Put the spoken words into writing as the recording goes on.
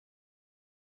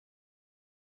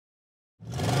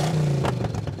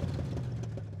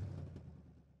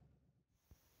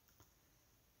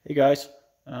Hey guys,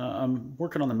 I'm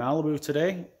working on the Malibu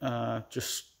today,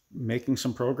 just making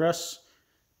some progress.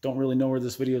 Don't really know where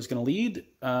this video is going to lead.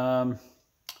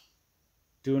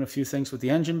 Doing a few things with the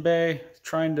engine bay,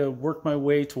 trying to work my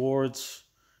way towards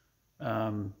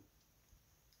getting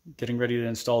ready to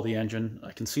install the engine.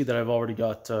 I can see that I've already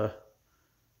got a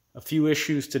few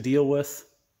issues to deal with.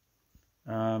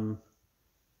 I'm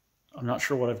not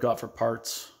sure what I've got for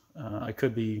parts. I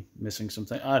could be missing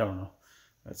something. I don't know.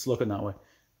 It's looking that way.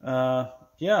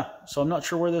 Yeah, so I'm not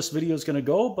sure where this video is going to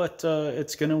go, but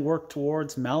it's going to work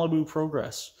towards Malibu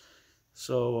progress.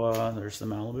 So there's the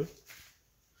Malibu.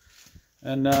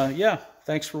 And yeah,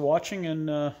 thanks for watching, and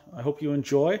I hope you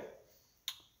enjoy.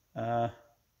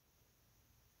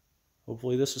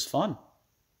 Hopefully this is fun.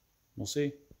 We'll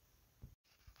see.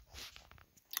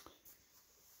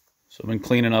 So I've been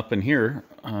cleaning up in here.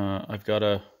 I've got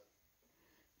to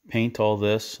paint all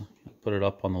this, put it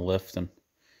up on the lift, and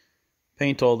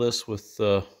paint all this with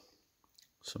some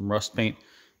rust paint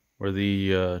where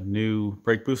the new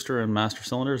brake booster and master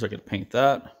cylinders. I got to paint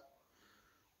that.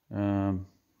 I'm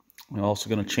also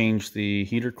going to change the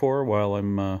heater core while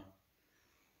I'm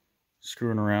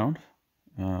screwing around.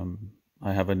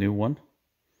 I have a new one,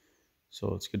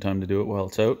 so it's a good time to do it while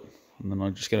it's out. And then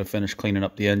I'm just going to finish cleaning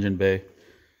up the engine bay,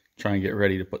 try and get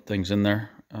ready to put things in there.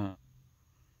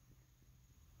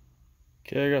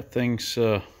 Okay, I got things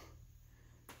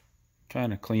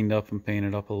kind of cleaned up and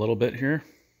painted up a little bit here.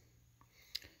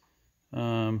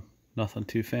 Nothing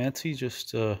too fancy,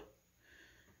 just a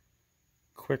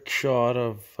quick shot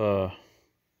of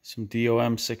some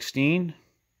DOM 16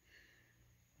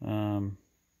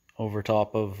 over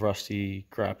top of rusty,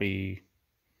 crappy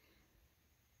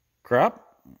crap.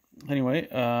 Anyway,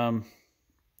 I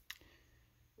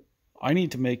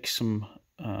need to make some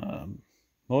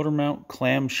motor mount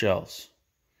clamshells.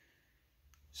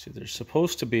 See, there's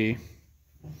supposed to be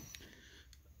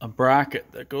a bracket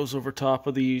that goes over top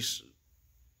of these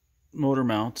motor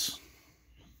mounts,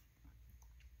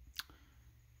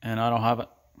 and I don't have it.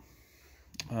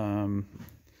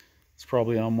 It's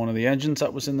probably on one of the engines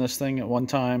that was in this thing at one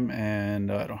time,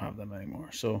 and I don't have them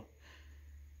anymore. So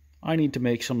I need to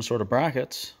make some sort of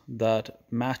brackets that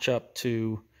match up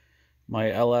to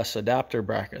my LS adapter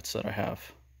brackets that I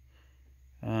have.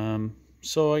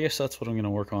 So I guess that's what I'm going to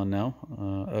work on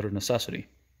now, out of necessity.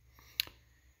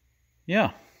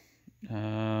 Yeah,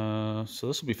 so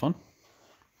this will be fun.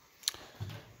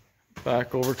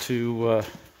 Back over to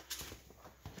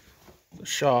the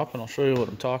shop, and I'll show you what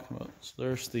I'm talking about. So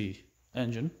there's the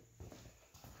engine.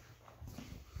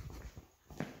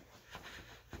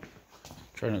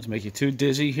 Try not to make you too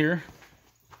dizzy here.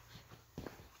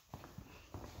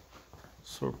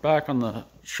 So we're back on the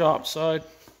shop side.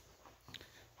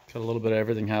 Got a little bit of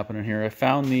everything happening here. I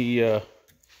found the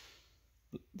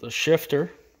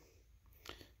shifter,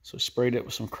 so I sprayed it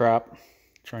with some crap,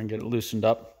 try and get it loosened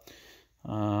up.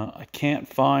 I can't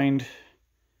find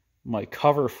my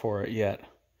cover for it yet,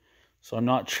 so I'm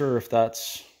not sure if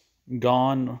that's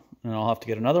gone and I'll have to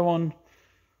get another one,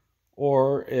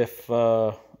 or if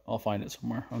I'll find it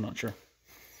somewhere. I'm not sure.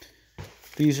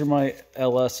 These are my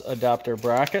LS adapter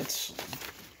brackets.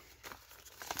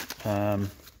 So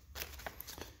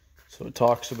it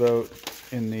talks about,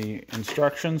 in the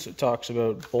instructions, it talks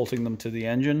about bolting them to the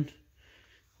engine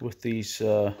with these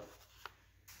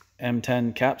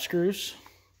M10 cap screws.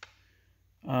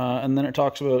 And then it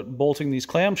talks about bolting these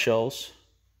clamshells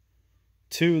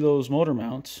to those motor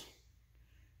mounts.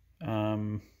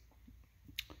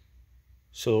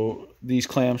 So these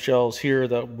clamshells here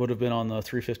that would have been on the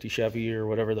 350 Chevy or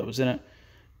whatever that was in it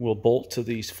will bolt to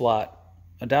these flat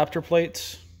adapter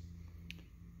plates.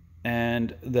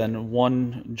 And then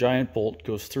one giant bolt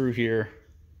goes through here,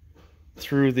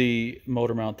 through the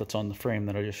motor mount that's on the frame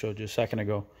that I just showed you a second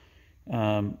ago.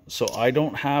 So I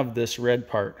don't have this red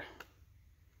part,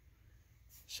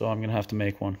 so I'm going to have to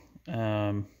make one.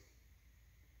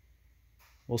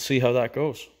 We'll see how that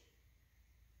goes.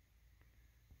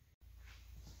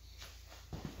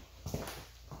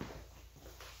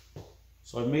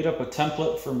 So I've made up a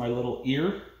template for my little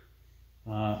ear.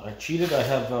 I cheated. I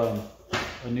have a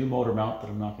new motor mount that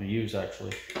I'm not going to use,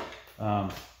 actually,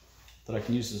 that I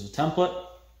can use as a template.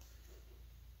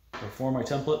 So for my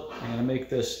template, I'm going to make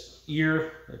this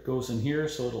ear that goes in here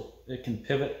so it can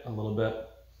pivot a little bit.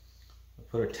 I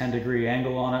put a 10-degree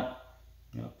angle on it.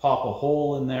 I'm going to pop a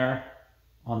hole in there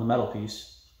on the metal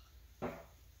piece,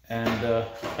 and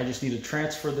I just need to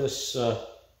transfer this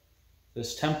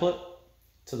this template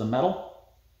to the metal,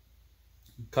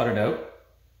 cut it out,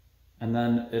 and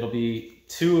then it'll be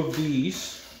two of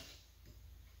these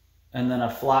and then a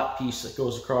flat piece that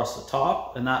goes across the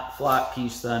top, and that flat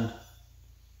piece then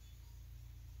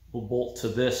will bolt to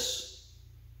this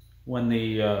when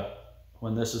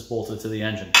this is bolted to the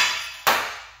engine.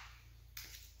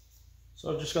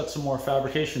 So I've just got some more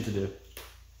fabrication to do.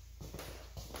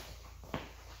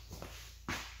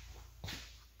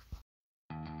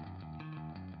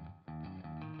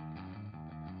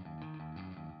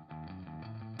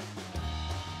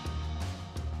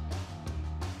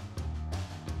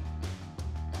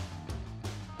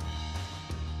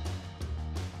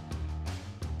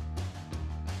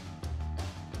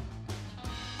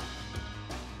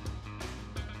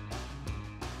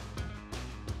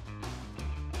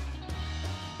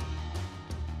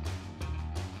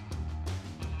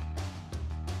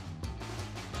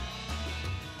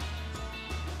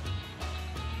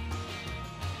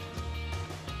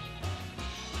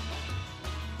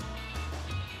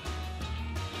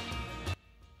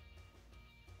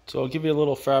 So I'll give you a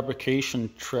little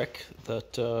fabrication trick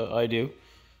that I do.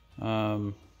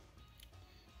 Kind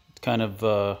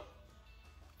of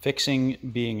fixing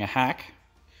being a hack.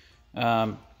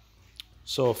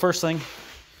 So first thing,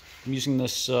 I'm using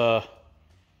this little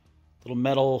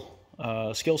metal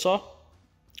skill saw.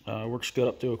 Works good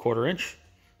up to 1/4 inch.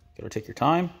 Gotta take your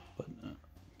time, but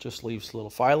just leaves little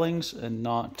filings and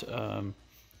not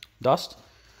dust.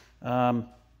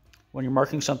 When you're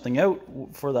marking something out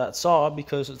for that saw,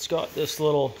 because it's got this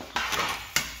little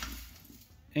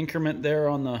increment there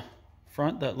on the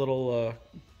front, that little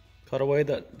cutaway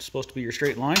that's supposed to be your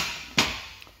straight line,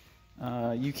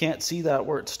 you can't see that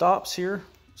where it stops here,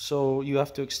 so you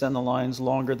have to extend the lines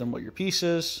longer than what your piece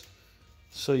is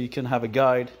so you can have a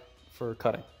guide for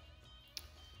cutting.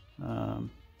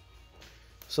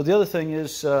 So the other thing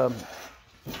is,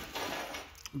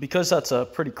 because that's a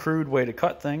pretty crude way to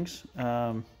cut things,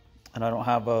 and I don't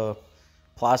have a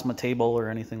plasma table or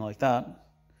anything like that,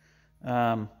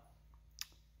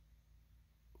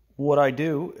 what I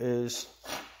do is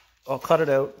I'll cut it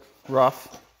out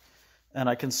rough, and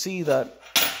I can see that,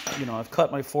 you know, I've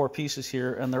cut my 4 pieces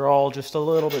here and they're all just a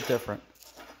little bit different.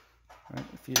 Right?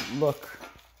 If you look,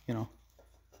 you know,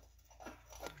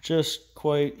 just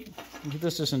quite,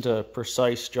 this isn't a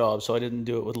precise job, so I didn't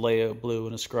do it with layout blue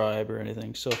and a scribe or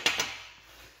anything.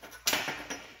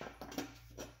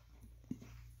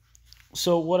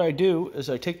 So what I do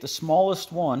is I take the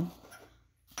smallest one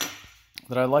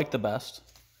that I like the best,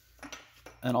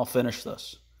 and I'll finish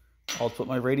this. I'll put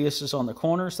my radiuses on the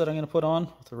corners that I'm going to put on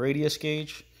with the radius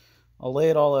gauge. I'll lay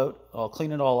it all out, I'll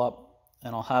clean it all up,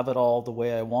 and I'll have it all the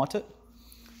way I want it.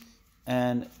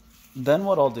 And then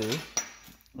what I'll do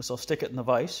is I'll stick it in the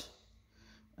vise,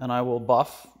 and I will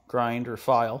buff, grind, or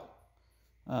file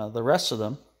the rest of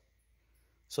them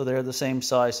so they're the same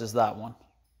size as that one.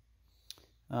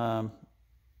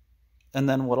 And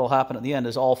then what will happen at the end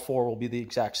is all 4 will be the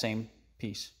exact same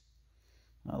piece.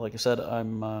 Like I said,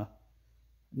 I'm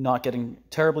not getting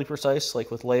terribly precise, like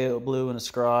with layout blue and a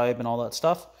scribe and all that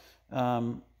stuff,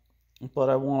 but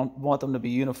I want them to be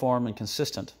uniform and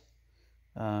consistent.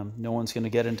 No one's going to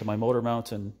get into my motor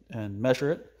mount and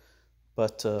measure it,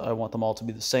 but I want them all to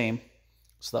be the same,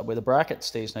 so that way the bracket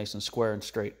stays nice and square and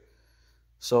straight.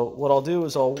 So what I'll do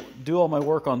is I'll do all my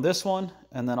work on this one,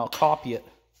 and then I'll copy it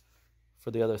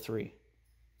for the other 3.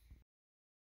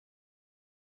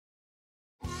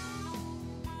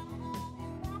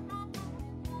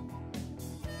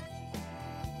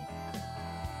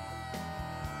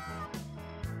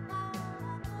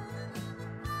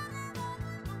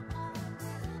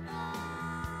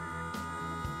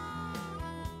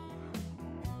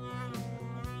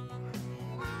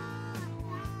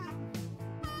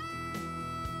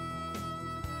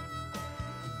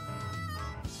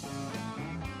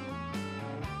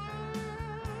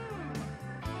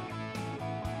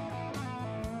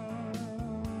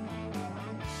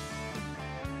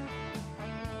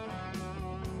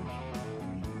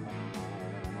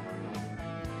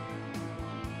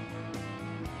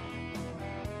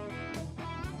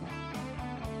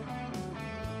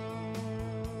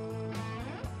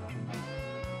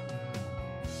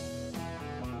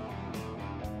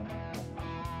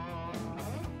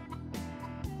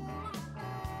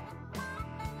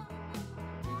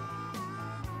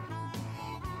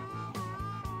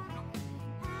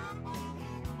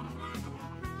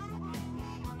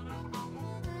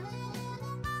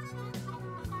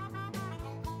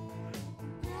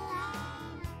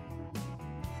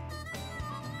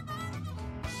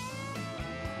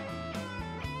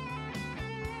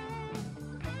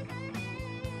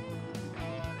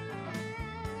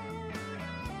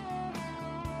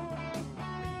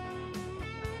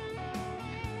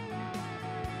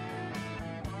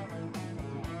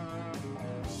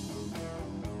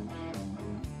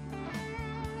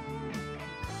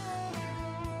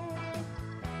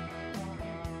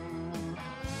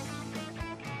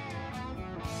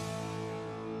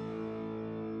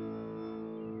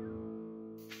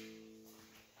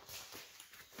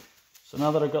 So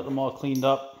now that I've got them all cleaned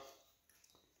up,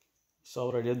 saw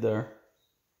what I did there.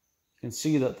 You can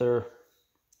see that they're,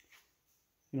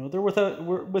 they're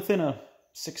within a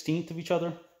 1/16 of each other,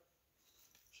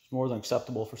 which is more than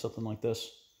acceptable for something like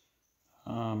this.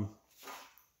 I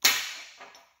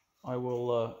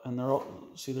will, and they're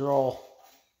all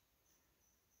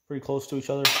pretty close to each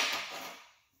other.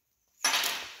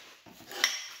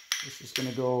 This is going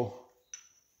to go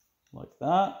like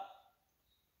that,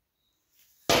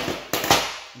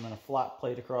 and then a flat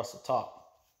plate across the top.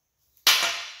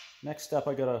 Next step,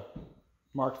 I gotta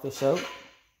mark this out,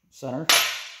 center,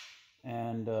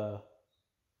 and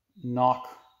knock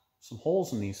some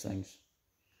holes in these things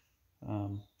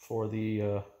for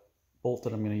the bolt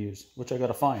that I'm going to use, which I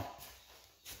gotta find.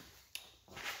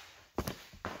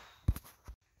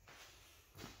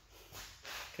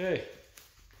 Okay,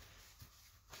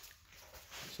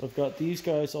 so I've got these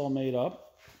guys all made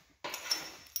up,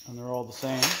 and they're all the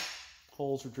same.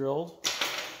 Holes are drilled.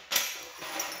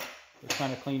 They're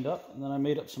kind of cleaned up, and then I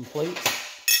made up some plates.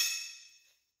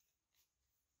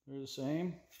 They're the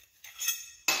same.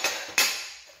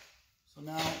 So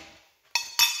now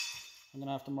I'm going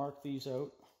to have to mark these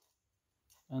out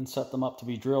and set them up to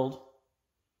be drilled,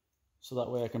 so that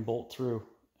way I can bolt through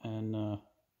and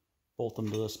bolt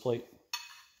them to this plate.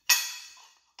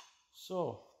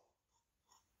 So,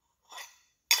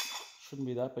 shouldn't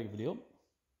be that big of a deal.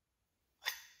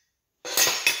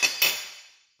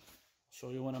 Show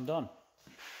you when I'm done.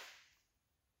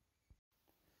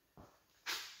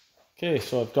 Okay,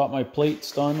 so I've got my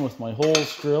plates done with my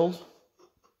holes drilled,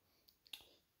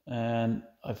 and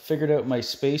I've figured out my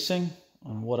spacing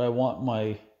on what I want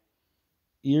my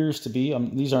ears to be.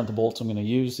 These aren't the bolts I'm going to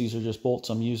use. These are just bolts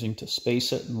I'm using to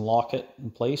space it and lock it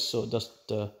in place so it doesn't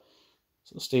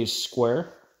so it stays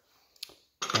square.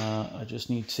 I just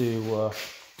need to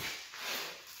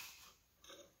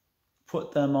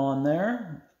put them on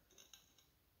there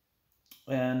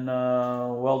and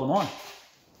weld them on.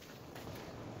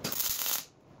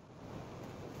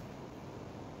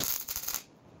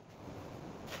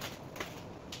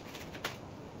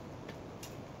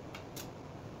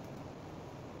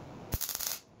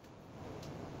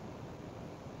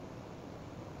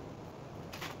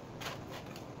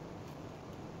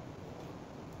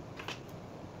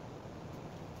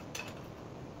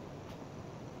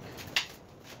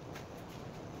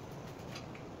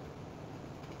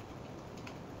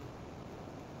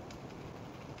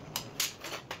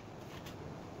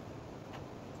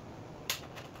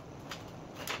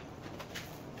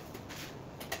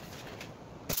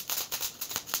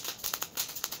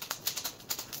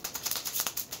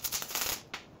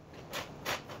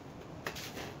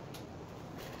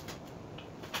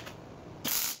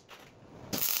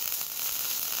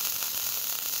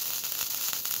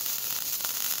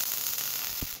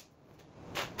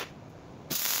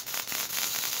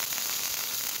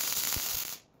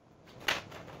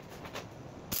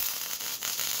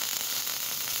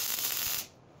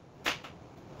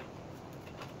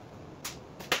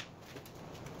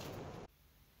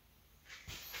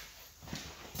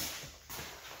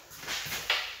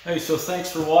 Hey, so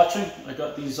thanks for watching. I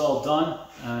got these all done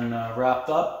and wrapped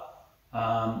up.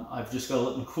 I've just got to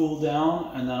let them cool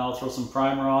down, and then I'll throw some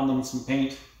primer on them and some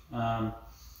paint.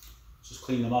 Just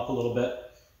clean them up a little bit.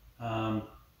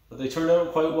 But they turned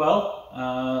out quite well.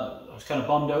 I was kind of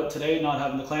bummed out today not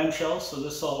having the clamshells, so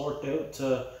this all worked out.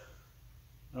 It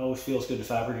always feels good to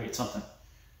fabricate something.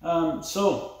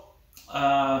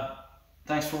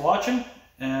 Thanks for watching,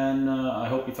 and I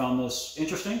hope you found this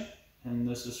interesting. And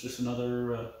this is just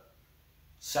another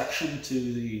section to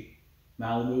the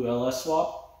Malibu LS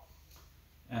swap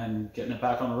and getting it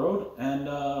back on the road. And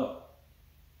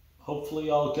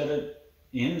hopefully I'll get it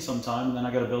in sometime, and then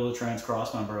I got to build a trans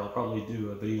cross member. I'll probably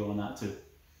do a video on that too.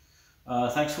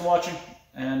 Thanks for watching,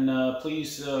 and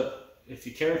please, if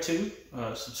you care to,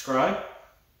 subscribe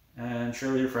and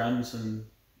share with your friends and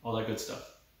all that good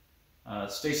stuff.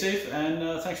 Stay safe,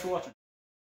 and thanks for watching.